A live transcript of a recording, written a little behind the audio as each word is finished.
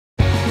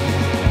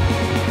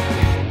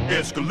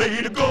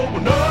Escalator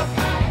going up,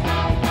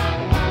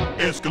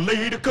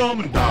 escalator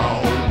coming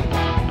down.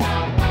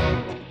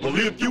 Well,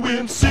 if you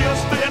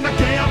insist, then I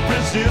can't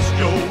resist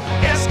your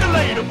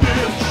escalator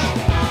pitch.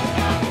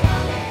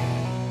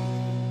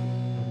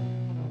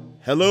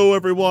 Hello,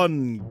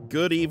 everyone.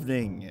 Good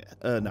evening.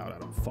 No,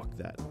 fuck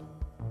that.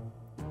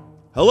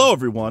 Hello,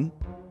 everyone.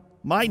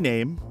 My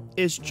name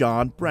is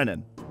John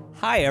Brennan.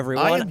 Hi,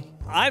 everyone.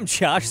 I'm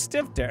Josh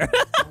Stifter.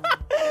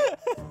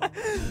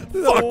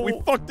 Fuck, we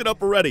fucked it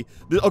up already.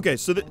 Okay,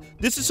 so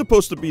this is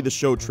supposed to be the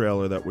show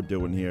trailer that we're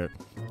doing here.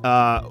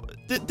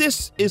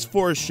 This is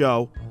for a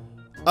show.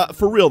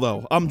 For real,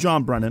 though, I'm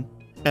John Brennan,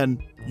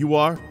 and you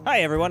are?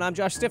 Hi, everyone. I'm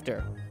Josh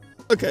Stifter.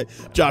 Okay,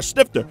 Josh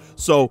Stifter.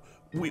 So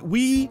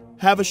we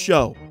have a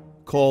show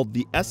called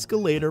the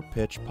Escalator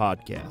Pitch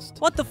Podcast.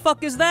 What the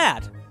fuck is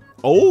that?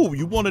 Oh,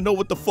 you want to know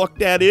what the fuck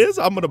that is?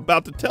 I'm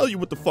about to tell you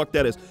what the fuck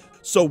that is.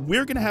 So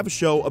we're going to have a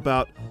show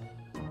about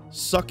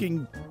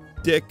sucking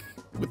dick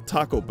with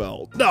Taco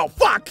Bell. No,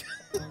 fuck!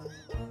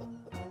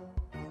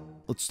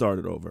 Let's start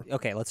it over.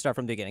 Okay, let's start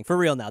from the beginning. For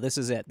real now, this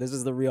is it. This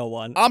is the real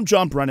one. I'm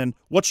John Brennan.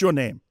 What's your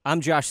name?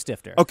 I'm Josh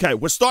Stifter. Okay,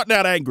 we're starting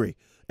out angry.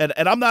 And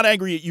I'm not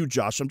angry at you,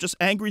 Josh. I'm just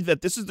angry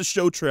that this is the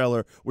show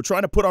trailer. We're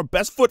trying to put our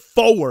best foot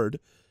forward,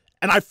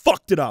 and I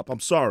fucked it up. I'm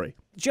sorry.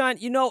 John,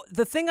 you know,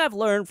 the thing I've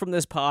learned from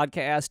this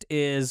podcast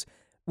is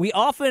we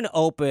often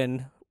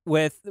open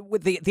with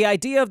the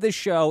idea of this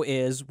show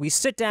is we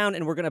sit down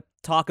and we're going to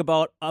talk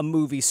about a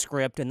movie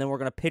script and then we're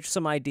going to pitch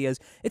some ideas.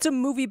 It's a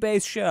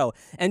movie-based show.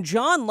 And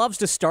John loves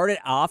to start it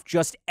off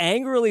just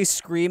angrily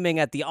screaming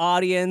at the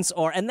audience,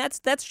 and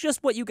that's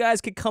just what you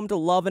guys could come to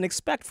love and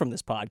expect from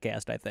this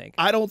podcast, I think.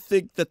 I don't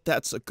think that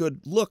that's a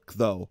good look,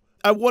 though.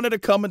 I wanted to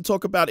come and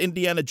talk about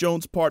Indiana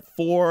Jones Part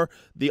 4,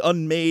 the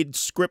unmade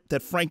script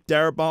that Frank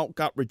Darabont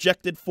got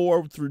rejected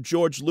for through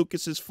George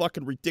Lucas's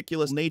fucking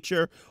ridiculous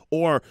nature,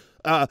 or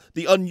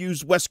the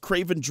unused Wes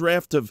Craven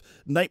draft of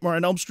Nightmare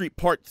on Elm Street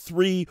Part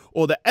 3,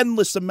 or the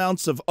endless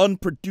amounts of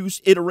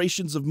unproduced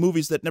iterations of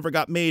movies that never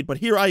got made. But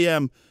here I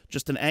am,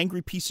 just an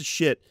angry piece of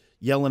shit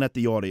yelling at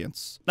the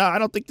audience. No, I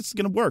don't think this is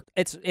going to work.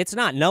 It's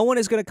not. No one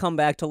is going to come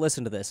back to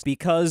listen to this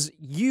because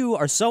you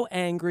are so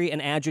angry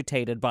and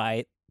agitated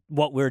by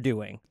what we're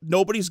doing.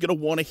 Nobody's going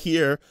to want to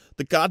hear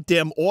the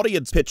goddamn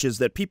audience pitches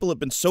that people have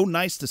been so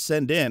nice to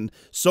send in.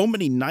 So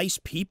many nice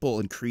people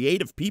and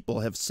creative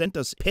people have sent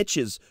us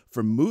pitches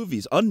for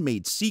movies,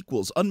 unmade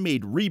sequels,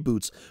 unmade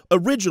reboots,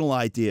 original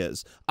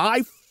ideas.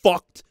 I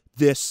fucked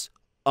this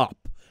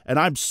up, and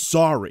I'm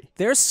sorry.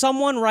 There's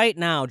someone right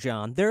now,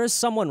 John. There is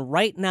someone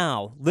right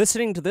now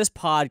listening to this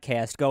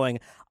podcast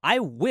going, I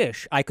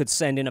wish I could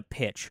send in a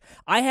pitch.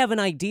 I have an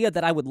idea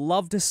that I would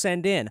love to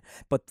send in,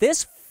 but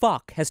this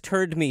fuck has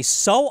turned me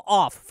so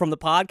off from the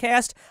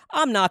podcast,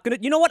 I'm not gonna,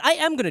 you know what, I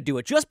am gonna do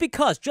it just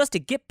to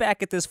get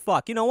back at this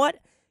fuck. You know what?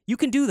 You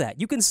can do that.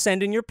 You can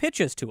send in your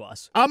pitches to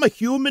us. I'm a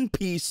human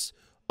piece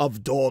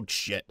of dog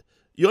shit.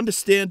 You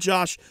understand,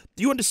 Josh?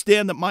 Do you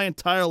understand that my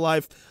entire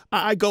life,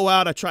 I go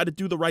out, I try to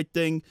do the right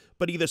thing,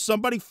 but either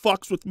somebody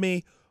fucks with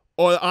me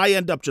or I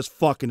end up just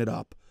fucking it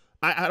up.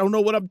 I don't know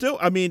what I'm doing.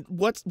 I mean,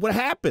 what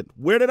happened?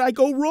 Where did I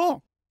go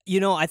wrong? You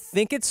know, I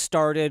think it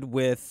started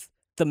with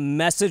the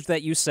message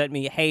that you sent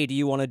me, hey, do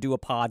you want to do a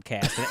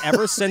podcast? And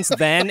ever since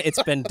then,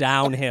 it's been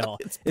downhill.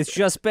 It's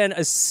just been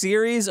a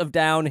series of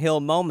downhill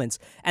moments.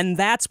 And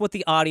that's what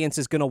the audience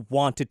is going to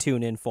want to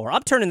tune in for.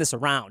 I'm turning this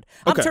around.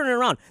 I'm turning it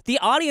around. The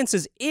audience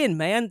is in,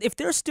 man. If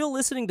they're still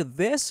listening to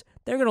this,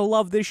 they're going to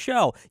love this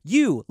show.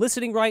 You,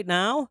 listening right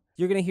now,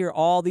 you're going to hear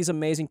all these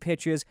amazing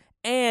pitches,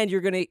 and you're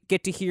going to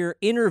get to hear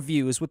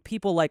interviews with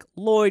people like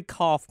Lloyd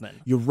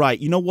Kaufman. You're right.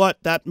 You know what?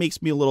 That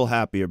makes me a little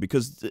happier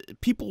because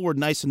people were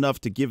nice enough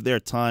to give their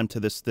time to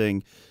this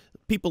thing.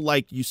 People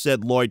like you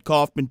said, Lloyd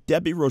Kaufman.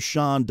 Debbie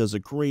Rochon does a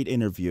great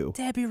interview.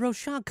 Debbie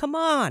Rochon, come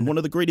on. One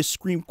of the greatest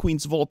scream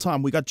queens of all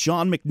time. We got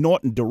John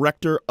McNaughton,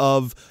 director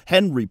of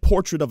Henry,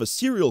 Portrait of a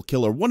Serial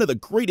Killer, one of the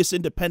greatest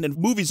independent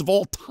movies of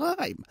all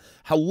time.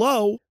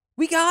 Hello?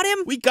 We got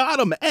him? We got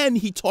him. And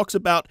he talks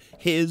about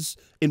his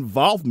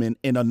involvement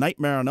in a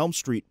Nightmare on Elm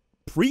Street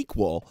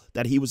prequel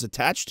that he was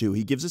attached to.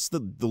 He gives us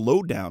the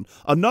lowdown.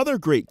 Another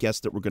great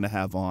guest that we're going to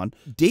have on,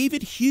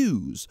 David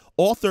Hughes,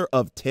 author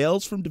of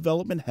Tales from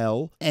Development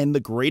Hell and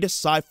the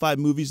greatest sci-fi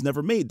movies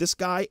never made. This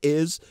guy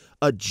is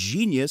a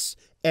genius,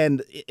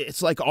 and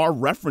it's like our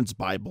reference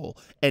Bible,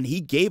 and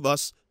he gave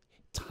us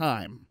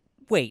time.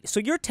 Wait, so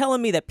you're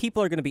telling me that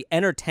people are going to be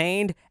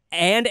entertained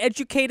and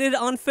educated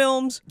on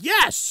films?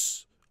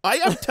 Yes! I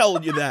am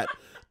telling you that.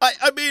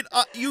 I mean,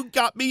 you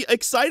got me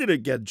excited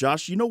again,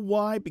 Josh. You know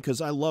why?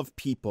 Because I love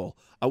people.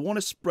 I want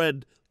to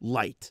spread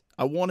light.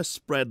 I want to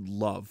spread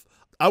love.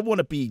 I want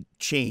to be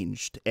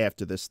changed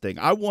after this thing.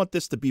 I want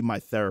this to be my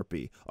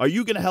therapy. Are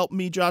you going to help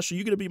me, Josh? Are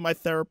you going to be my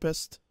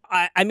therapist?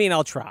 I mean,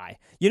 I'll try.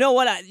 You know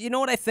what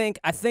I think?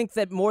 I think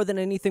that more than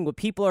anything, what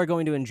people are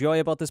going to enjoy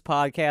about this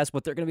podcast,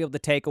 what they're going to be able to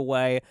take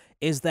away,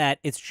 is that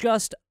it's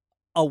just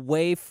a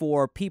way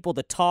for people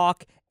to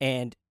talk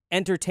and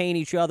entertain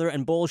each other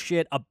and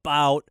bullshit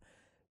about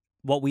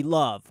what we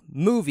love.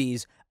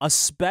 Movies,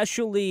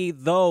 especially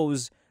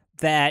those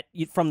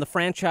from the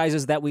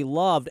franchises that we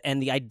loved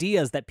and the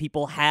ideas that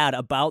people had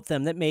about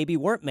them that maybe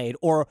weren't made,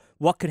 or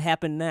what could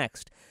happen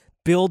next.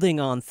 Building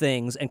on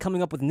things and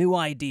coming up with new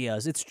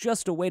ideas. It's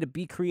just a way to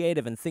be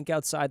creative and think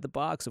outside the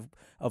box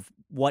of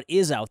what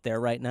is out there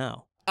right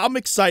now. I'm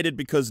excited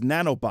because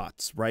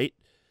nanobots, right?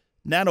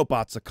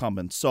 Nanobots are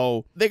coming.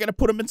 So they're going to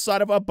put them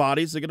inside of our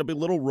bodies. They're going to be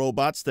little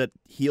robots that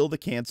heal the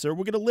cancer.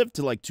 We're going to live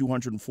to like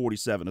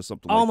 247 or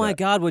something like that. Oh my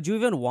God, would you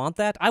even want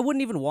that? I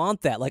wouldn't even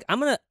want that. Like I'm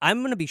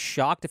going to be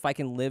shocked if I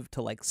can live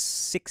to like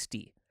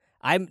 60.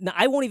 I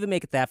won't even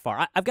make it that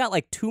far. I've got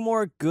like 2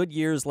 more good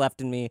years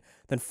left in me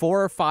than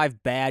 4 or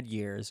 5 bad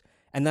years,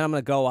 and then I'm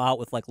going to go out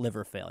with like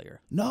liver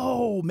failure.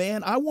 No,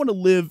 man. I want to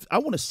live. I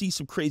want to see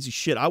some crazy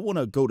shit. I want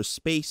to go to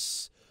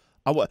space.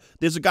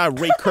 There's a guy,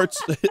 Ray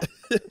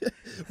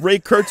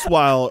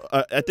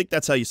Kurzweil, I think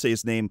that's how you say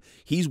his name.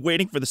 He's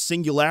waiting for the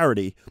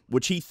singularity,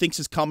 which he thinks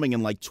is coming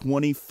in like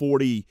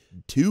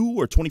 2042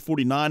 or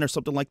 2049 or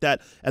something like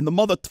that. And the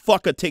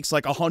motherfucker takes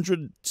like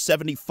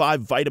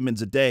 175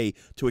 vitamins a day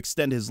to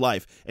extend his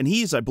life. And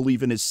he's, I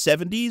believe, in his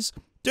 70s.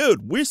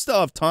 Dude, we still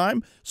have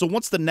time. So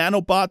once the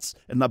nanobots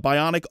and the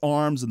bionic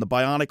arms and the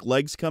bionic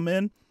legs come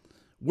in,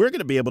 we're going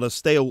to be able to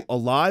stay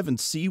alive and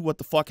see what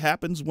the fuck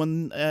happens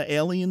when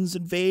aliens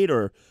invade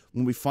or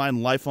when we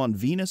find life on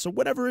Venus or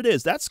whatever it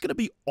is. That's going to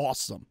be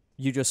awesome.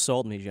 You just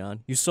sold me,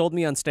 John. You sold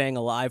me on staying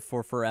alive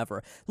for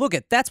forever. Look,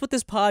 that's what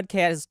this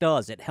podcast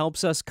does. It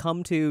helps us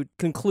come to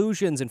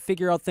conclusions and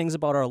figure out things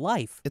about our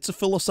life. It's a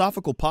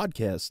philosophical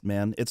podcast,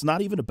 man. It's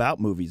not even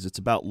about movies. It's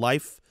about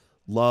life,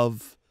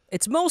 love.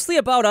 It's mostly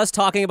about us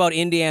talking about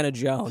Indiana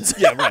Jones.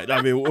 Yeah, right.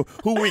 I mean,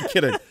 who are we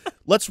kidding?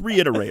 Let's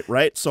reiterate,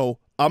 right? So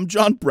I'm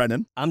John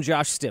Brennan. I'm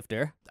Josh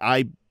Stifter.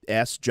 I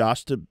asked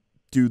Josh to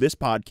do this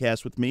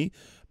podcast with me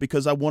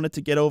because I wanted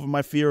to get over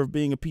my fear of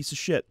being a piece of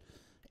shit.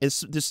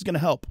 This is going to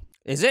help.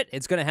 Is it?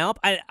 It's going to help?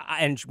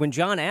 And when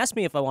John asked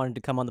me if I wanted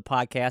to come on the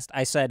podcast,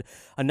 I said,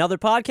 another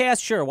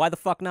podcast? Sure, why the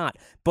fuck not?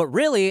 But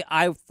really,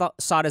 I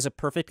saw it as a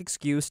perfect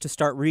excuse to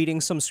start reading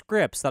some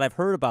scripts that I've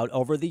heard about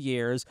over the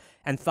years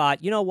and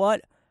thought, you know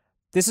what?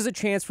 This is a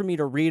chance for me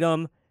to read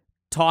them,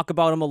 talk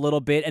about them a little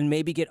bit, and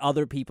maybe get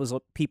other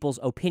people's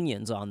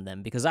opinions on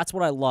them, because that's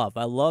what I love.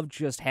 I love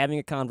just having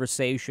a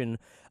conversation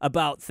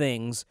about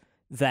things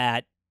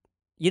that,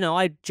 you know,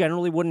 I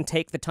generally wouldn't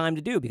take the time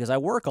to do because I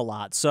work a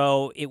lot.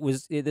 So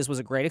this was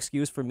a great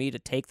excuse for me to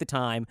take the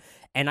time,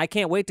 and I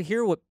can't wait to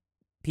hear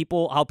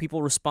how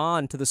people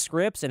respond to the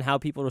scripts and how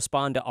people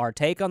respond to our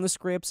take on the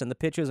scripts and the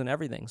pitches and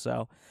everything.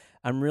 So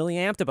I'm really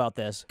amped about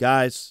this.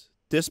 Guys,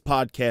 this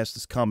podcast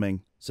is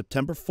coming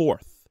September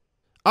 4th.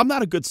 I'm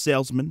not a good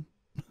salesman.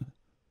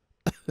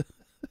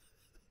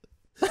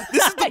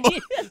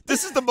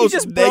 This is the most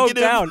just negative. Broke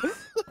down.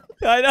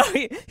 I know.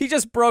 He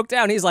just broke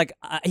down. He's like,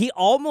 he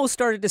almost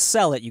started to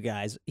sell it, you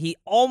guys. He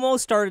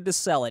almost started to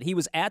sell it. He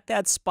was at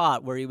that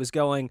spot where he was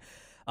going,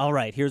 all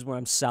right, here's where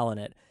I'm selling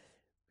it.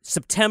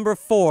 September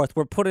 4th,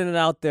 we're putting it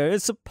out there.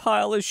 It's a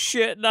pile of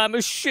shit, and I'm a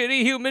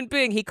shitty human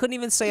being. He couldn't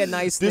even say a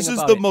nice thing about it.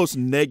 This is the most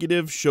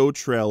negative show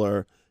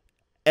trailer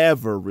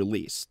ever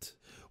released.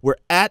 We're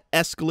at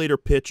Escalator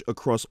Pitch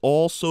across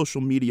all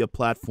social media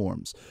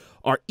platforms.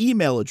 Our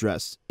email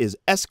address is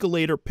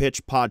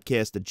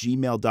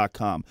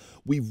escalatorpitchpodcast@gmail.com.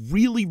 We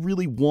really,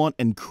 really want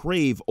and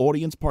crave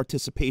audience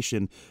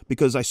participation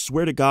because I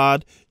swear to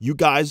God, you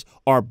guys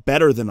are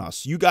better than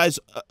us. You guys,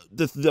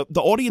 the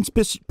audience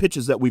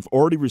pitches that we've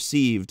already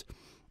received,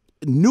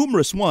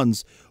 numerous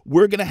ones,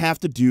 we're going to have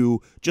to do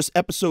just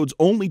episodes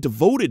only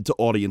devoted to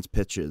audience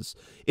pitches.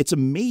 It's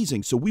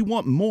amazing. So we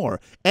want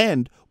more.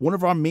 And one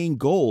of our main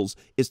goals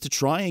is to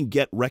try and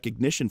get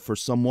recognition for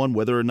someone,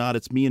 whether or not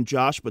it's me and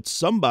Josh, but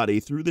somebody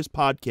through this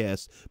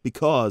podcast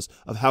because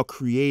of how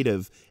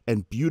creative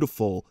and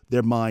beautiful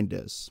their mind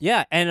is.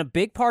 Yeah, and a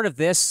big part of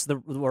this,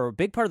 or a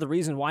big part of the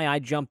reason why I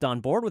jumped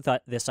on board with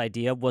this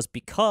idea was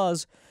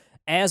because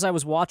as I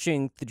was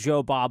watching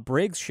the Bob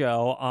Briggs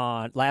show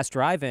on Last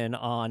Drive-In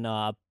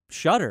on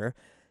Shudder,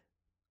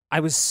 I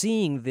was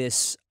seeing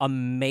this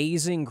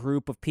amazing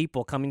group of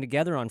people coming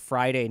together on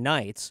Friday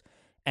nights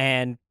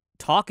and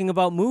talking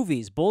about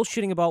movies,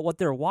 bullshitting about what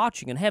they're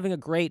watching, and having a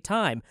great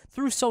time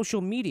through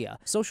social media.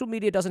 Social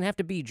media doesn't have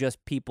to be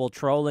just people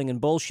trolling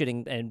and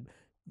bullshitting and,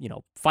 you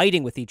know,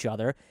 fighting with each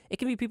other. It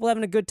can be people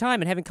having a good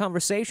time and having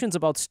conversations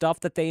about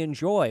stuff that they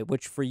enjoy,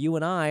 which for you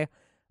and I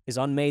is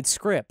unmade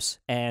scripts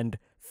and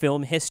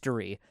film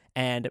history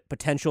and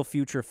potential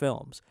future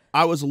films.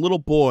 I was a little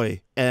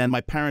boy, and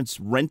my parents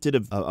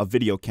rented a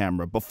video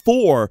camera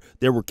before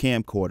there were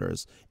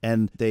camcorders,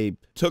 and they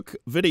took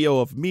video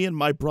of me and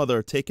my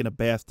brother taking a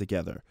bath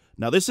together.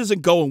 Now, this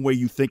isn't going where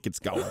you think it's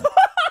going.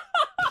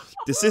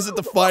 This isn't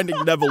the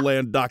Finding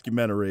Neverland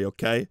documentary,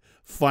 okay?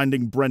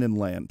 Finding Brennan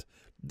Land.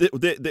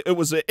 It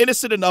was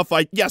innocent enough.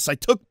 I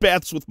took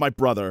baths with my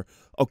brother,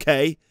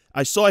 okay?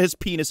 I saw his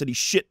penis and he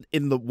shit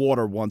in the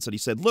water once and he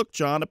said, "Look,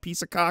 John, a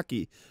piece of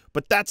cocky."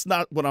 But that's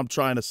not what I'm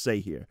trying to say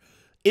here.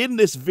 In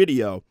this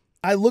video,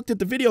 I looked at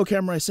the video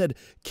camera. I said,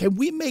 can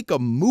we make a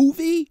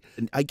movie?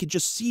 And I could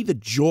just see the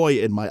joy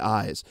in my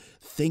eyes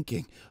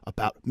thinking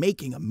about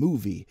making a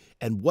movie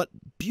and what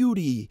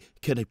beauty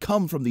could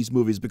come from these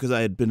movies, because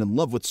I had been in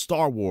love with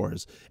Star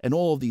Wars and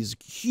all of these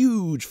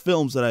huge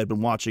films that I had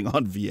been watching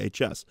on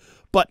VHS.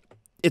 But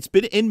it's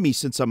been in me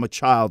since I'm a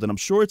child, and I'm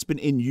sure it's been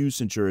in you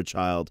since you're a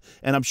child,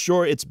 and I'm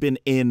sure it's been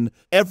in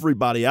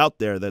everybody out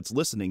there that's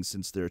listening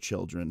since they're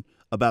children,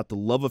 about the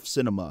love of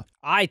cinema.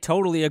 I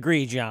totally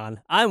agree, John.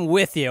 I'm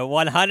with you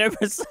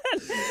 100%.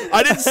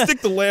 I didn't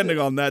stick the landing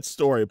on that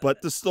story,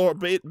 but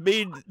the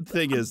main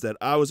thing is that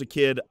I was a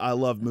kid. I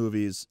love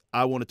movies.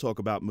 I want to talk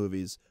about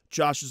movies.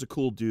 Josh is a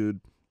cool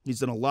dude. He's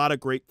done a lot of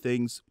great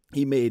things.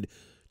 He made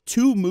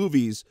 2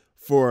 movies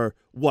for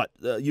what?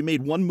 You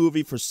made 1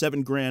 movie for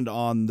 $7,000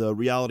 on the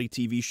reality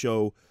TV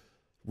show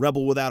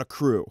Rebel Without a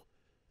Crew.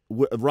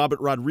 Robert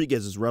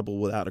Rodriguez's Rebel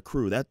Without a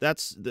Crew.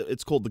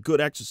 It's called The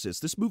Good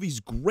Exorcist. This movie's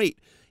great.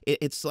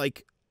 It's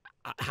like,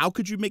 how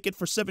could you make it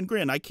for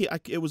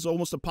 $7,000? It was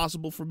almost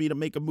impossible for me to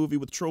make a movie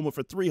with Troma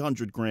for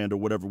 $300,000 or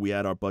whatever we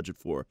had our budget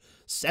for.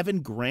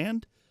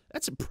 $7,000?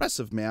 That's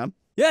impressive, man.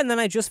 Yeah, and then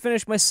I just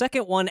finished my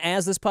second one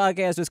as this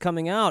podcast is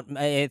coming out.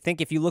 I think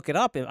if you look it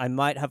up, I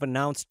might have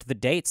announced the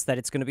dates that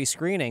it's going to be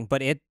screening.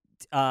 But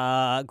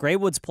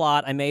Greywood's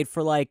Plot I made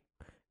for like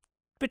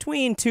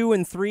between $2,000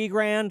 and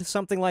 $3,000,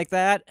 something like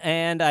that,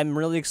 and I'm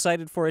really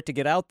excited for it to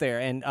get out there.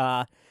 And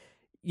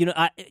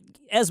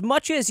as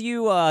much as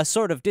you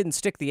sort of didn't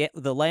stick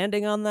the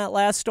landing on that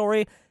last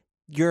story,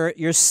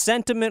 your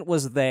sentiment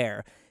was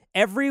there.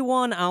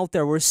 Everyone out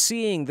there, we're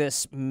seeing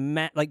this a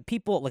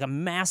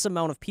mass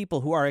amount of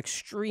people who are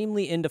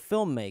extremely into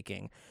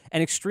filmmaking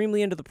and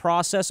extremely into the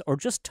process, or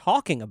just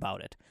talking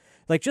about it.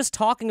 Like, just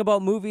talking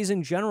about movies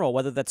in general,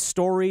 whether that's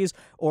stories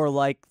or,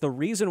 like, the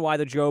reason why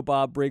the Joe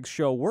Bob Briggs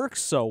show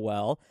works so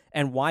well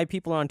and why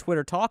people are on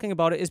Twitter talking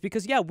about it is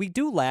because, yeah, we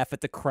do laugh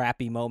at the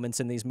crappy moments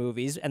in these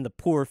movies and the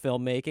poor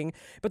filmmaking,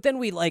 but then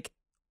we, like,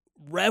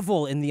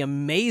 revel in the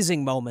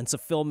amazing moments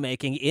of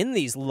filmmaking in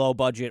these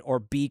low-budget or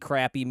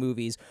B-crappy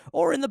movies,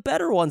 or in the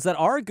better ones that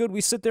are good.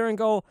 We sit there and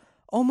go,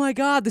 oh my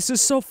God, this is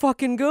so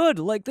fucking good.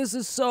 Like, this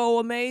is so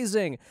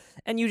amazing.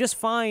 And you just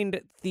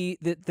find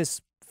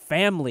this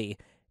family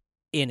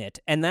in it.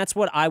 And that's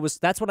what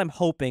I'm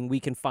hoping we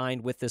can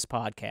find with this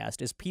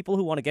podcast, is people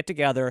who want to get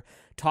together,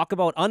 talk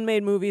about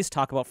unmade movies,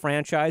 talk about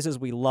franchises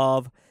we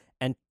love,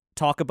 and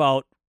talk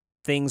about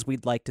things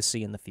we'd like to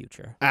see in the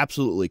future.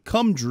 Absolutely.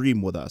 Come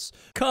dream with us.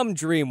 Come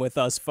dream with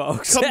us,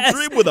 folks. Come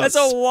dream with us.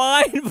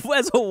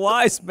 As a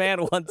wise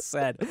man once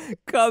said,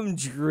 come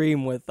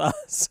dream with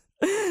us.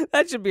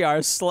 That should be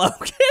our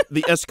slogan.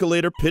 The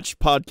Escalator Pitch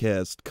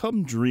Podcast.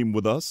 Come dream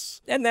with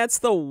us. And that's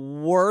the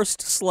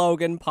worst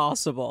slogan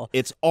possible.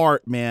 It's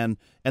art, man.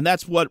 And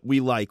that's what we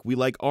like. We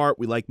like art.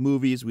 We like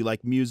movies. We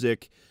like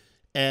music.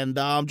 And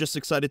I'm just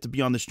excited to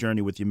be on this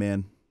journey with you,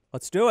 man.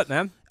 Let's do it,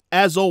 man.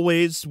 As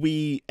always,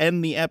 we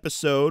end the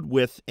episode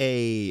with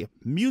a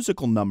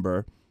musical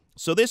number.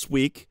 So this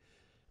week,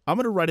 I'm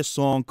going to write a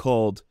song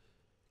called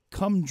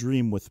Come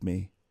Dream With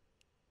Me.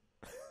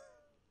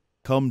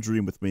 Come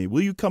dream with me.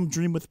 Will you come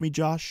dream with me,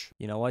 Josh?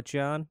 You know what,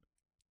 John?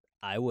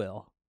 I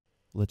will.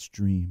 Let's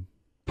dream.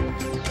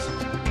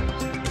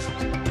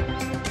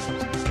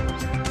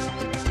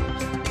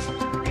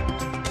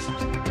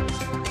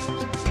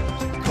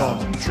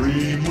 Come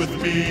dream with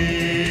me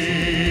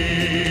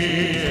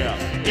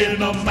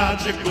in a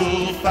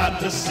magical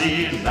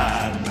fantasy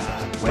land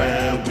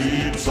where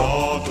we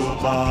talk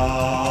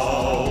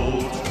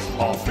about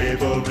our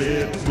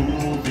favorite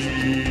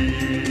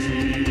movies.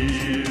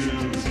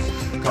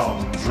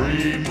 Come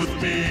dream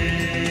with me,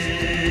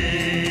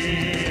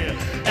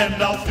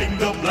 and I'll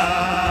finger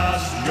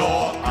blast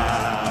your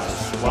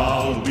ass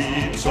while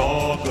we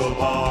talk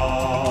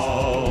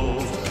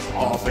about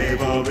our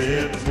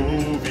favorite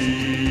movies.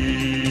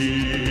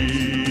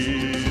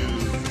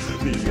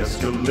 The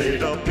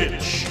escalator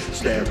pitch,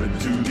 stare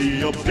into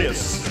the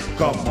abyss.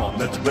 Come on,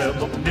 let's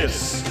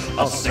reminisce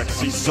a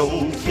sexy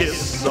soul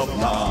kiss of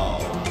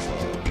love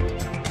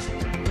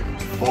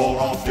for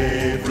our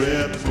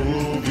favorite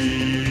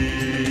movies.